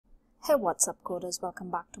Hey, what's up coders,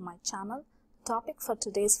 welcome back to my channel. The topic for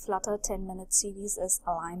today's Flutter 10-minute series is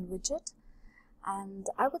Align Widget, and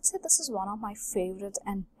I would say this is one of my favorite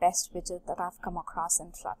and best widget that I've come across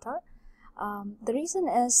in Flutter. The reason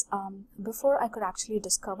is before I could actually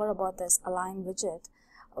discover about this Align Widget,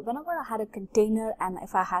 whenever I had a container and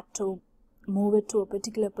if I had to move it to a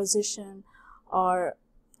particular position, or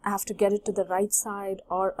I have to get it to the right side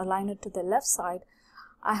or align it to the left side,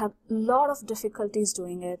 I had a lot of difficulties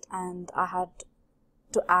doing it, and I had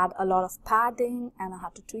to add a lot of padding and I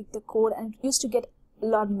had to tweak the code, and it used to get a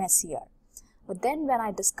lot messier. But then when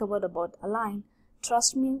I discovered about Align,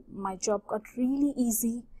 trust me, my job got really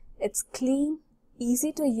easy. It's clean,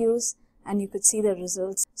 easy to use, and you could see the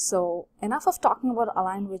results. So enough of talking about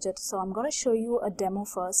Align Widget. So I'm going to show you a demo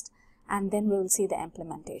first, and then we'll see the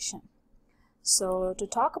implementation. So to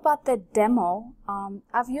talk about the demo,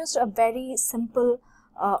 I've used a very simple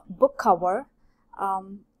book cover,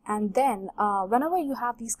 and then whenever you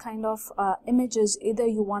have these kind of images, either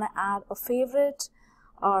you want to add a favorite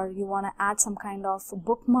or you want to add some kind of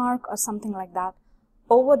bookmark or something like that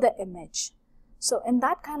over the image. So in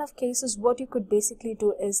that kind of cases, what you could basically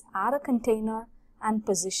do is add a container and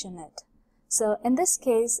position it. So in this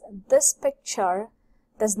case, this picture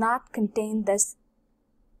does not contain this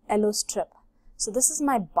yellow strip. So this is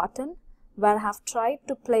my button where I have tried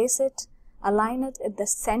to place it, align it at the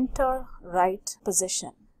center right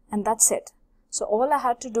position, and that's it. So all I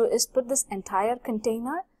had to do is put this entire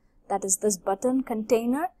container, that is this button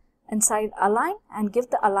container, inside Align and give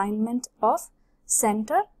the alignment of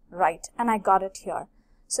center right, and I got it here.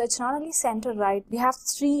 So it's not only center right, we have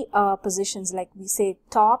three positions, like we say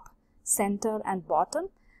top, center and bottom,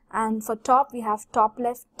 and for top we have top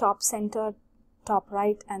left, top center, top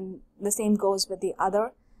right, and the same goes with the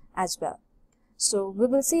other as well. So we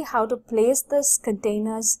will see how to place this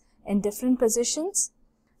containers in different positions.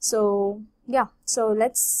 So yeah, so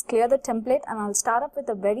let's clear the template, and I'll start up with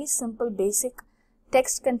a very simple basic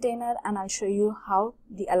text container, and I'll show you how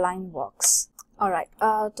the Align works. Alright,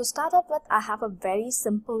 to start up with, I have a very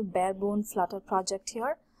simple bare bone Flutter project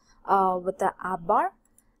here with the app bar,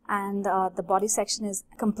 and the body section is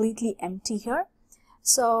completely empty here.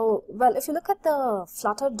 So, well, if you look at the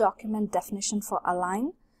Flutter document definition for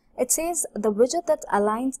Align, it says the widget that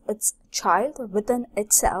aligns its child within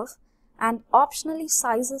itself and optionally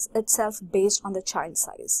sizes itself based on the child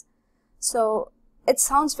size. So it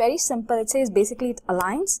sounds very simple. It says basically it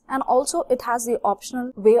aligns, and also it has the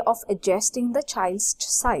optional way of adjusting the child's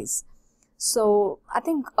size. So I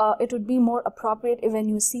think it would be more appropriate when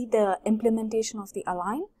you see the implementation of the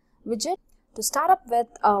Align widget. To start up with,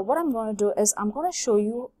 what I'm going to do is I'm going to show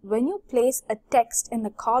you when you place a text in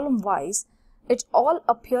the column wise, it all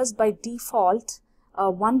appears by default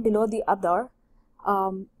one below the other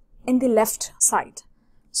in the left side.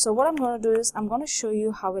 So what I'm going to do is I'm going to show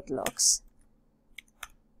you how it looks.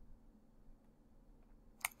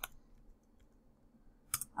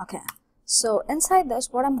 Okay, so inside this,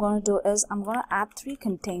 what I'm going to do is I'm going to add three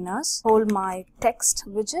containers, hold my text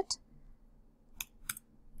widget.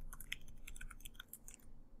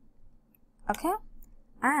 Okay,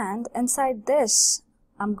 and inside this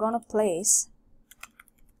I'm going to place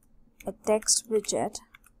a text widget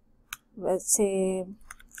with, say,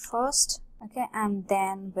 first, okay, and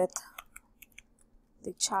then with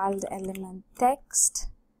the child element text,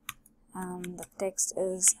 and the text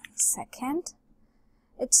is second.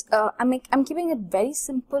 It's I'm keeping it very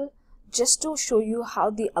simple just to show you how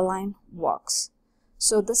the Align works.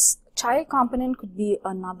 So this child component could be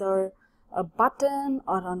another a button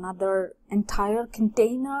or another entire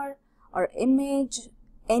container or image,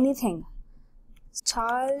 anything.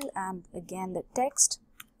 Child, and again the text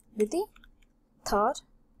with the third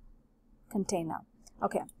container.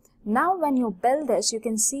 Okay, now when you build this, you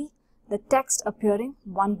can see the text appearing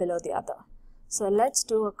one below the other. So let's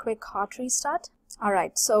do a quick hot restart.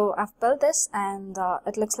 Alright, so I've built this, and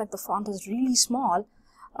it looks like the font is really small.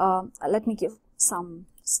 Let me give some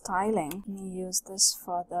styling. Let me use this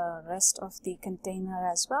for the rest of the container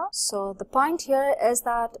as well. So the point here is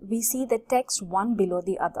that we see the text one below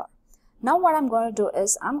the other. Now what I'm going to do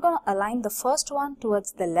is I'm going to align the first one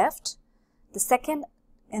towards the left, the second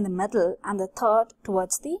in the middle, and the third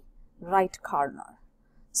towards the right corner.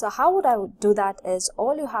 So how would I do that is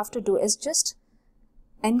all you have to do is just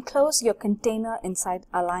enclose your container inside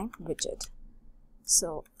Align widget.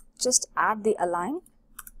 So just add the Align,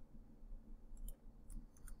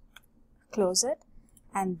 close it,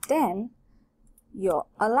 and then your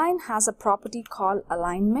Align has a property called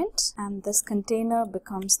alignment, and this container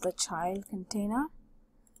becomes the child container.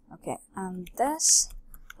 Okay, and this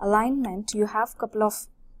alignment, you have a couple of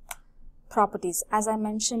properties. As I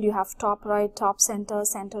mentioned, you have top right, top center,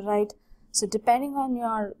 center right. So depending on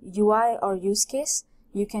your UI or use case,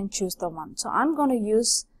 you can choose the one. So I'm going to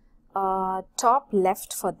use top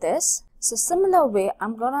left for this. So similar way,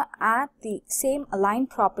 I'm going to add the same align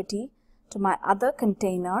property to my other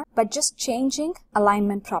container, but just changing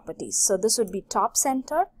alignment properties. So this would be top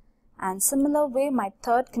center, and similar way my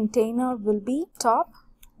third container will be top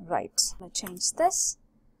right. I'm going to change this.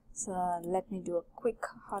 So let me do a quick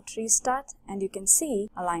hot restart, and you can see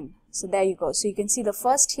align. So there you go. So you can see the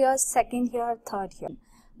first here, second here, third here.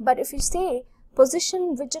 But if you say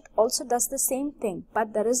position widget also does the same thing,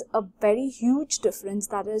 but there is a very huge difference.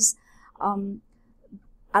 That is,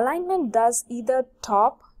 alignment does either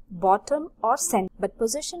top, bottom or center, but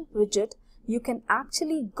position widget you can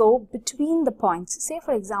actually go between the points. Say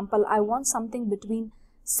for example, I want something between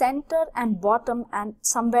center and bottom and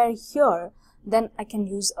somewhere here, then I can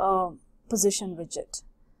use a position widget.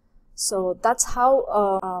 So that's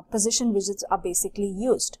how position widgets are basically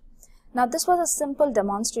used. Now this was a simple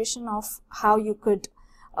demonstration of how you could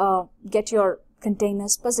get your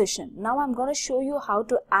containers positioned. Now I'm going to show you how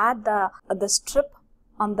to add the strip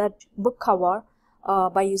on that book cover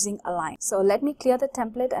by using Align. So let me clear the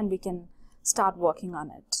template and we can start working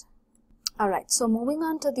on it. Alright, so moving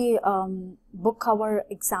on to the book cover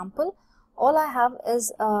example, all I have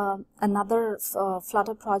is another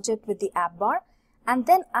Flutter project with the app bar, and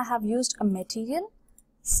then I have used a material,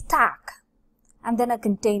 stack, and then a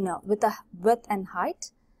container with a width and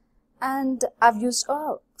height, and I've used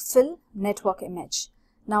a fill network image.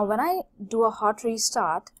 Now when I do a hot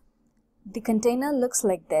restart, the container looks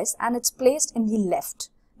like this and it's placed in the left.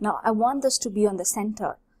 Now I want this to be on the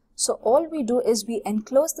center. So all we do is we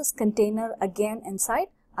enclose this container again inside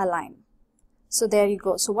Align. So there you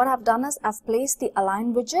go. So what I've done is I've placed the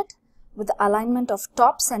Align widget with the alignment of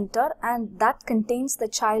top center, and that contains the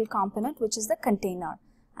child component, which is the container.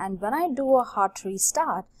 And when I do a hot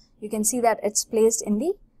restart, you can see that it's placed in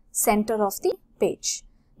the center of the page.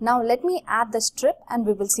 Now let me add the strip and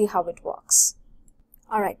we will see how it works.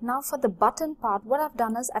 Alright, now for the button part, what I've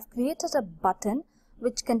done is I've created a button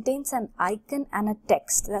which contains an icon and a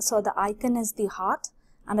text. So the icon is the heart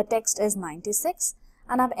and the text is 96,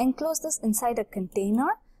 and I've enclosed this inside a container,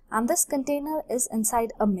 and this container is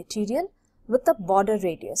inside a material with a border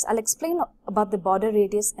radius. I'll explain about the border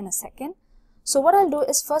radius in a second. So what I'll do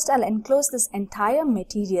is first I'll enclose this entire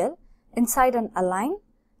material inside an Align,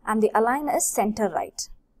 and the Align is center right,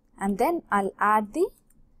 and then I'll add the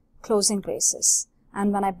closing braces.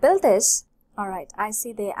 And when I build this, alright, I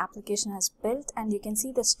see the application has built, and you can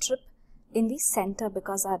see the strip in the center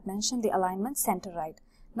because I had mentioned the alignment center right.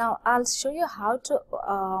 Now I'll show you how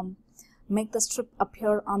to make the strip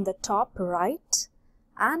appear on the top right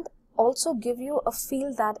and also give you a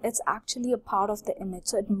feel that it's actually a part of the image.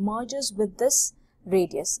 So it merges with this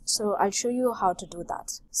radius. So I'll show you how to do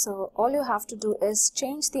that. So all you have to do is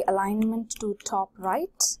change the alignment to top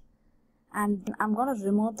right, and I'm going to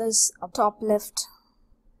remove this top left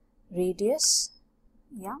radius.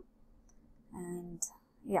 Yeah, and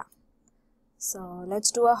yeah. So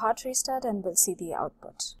let's do a hot restart and we'll see the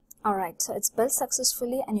output. Alright, so it's built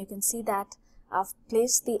successfully, and you can see that I've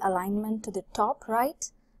placed the alignment to the top right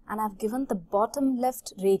and I've given the bottom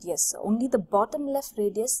left radius. So only the bottom left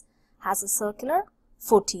radius has a circular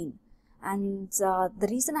 14. And the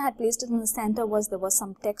reason I had placed it in the center was there was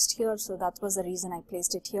some text here, so that was the reason I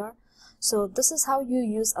placed it here. So this is how you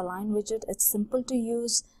use Align widget. It's simple to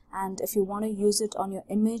use, and if you want to use it on your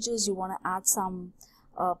images, you want to add some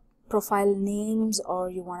profile names, or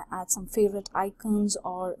you want to add some favorite icons,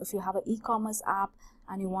 or if you have an e-commerce app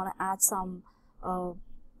and you want to add some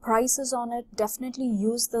prices on it, definitely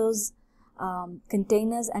use those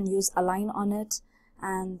containers and use Align on it.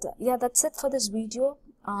 And yeah, that's it for this video.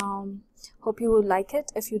 Hope you will like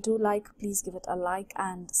it. If you do like, please give it a like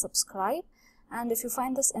and subscribe, and if you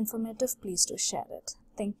find this informative, please do share it.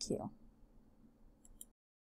 Thank you.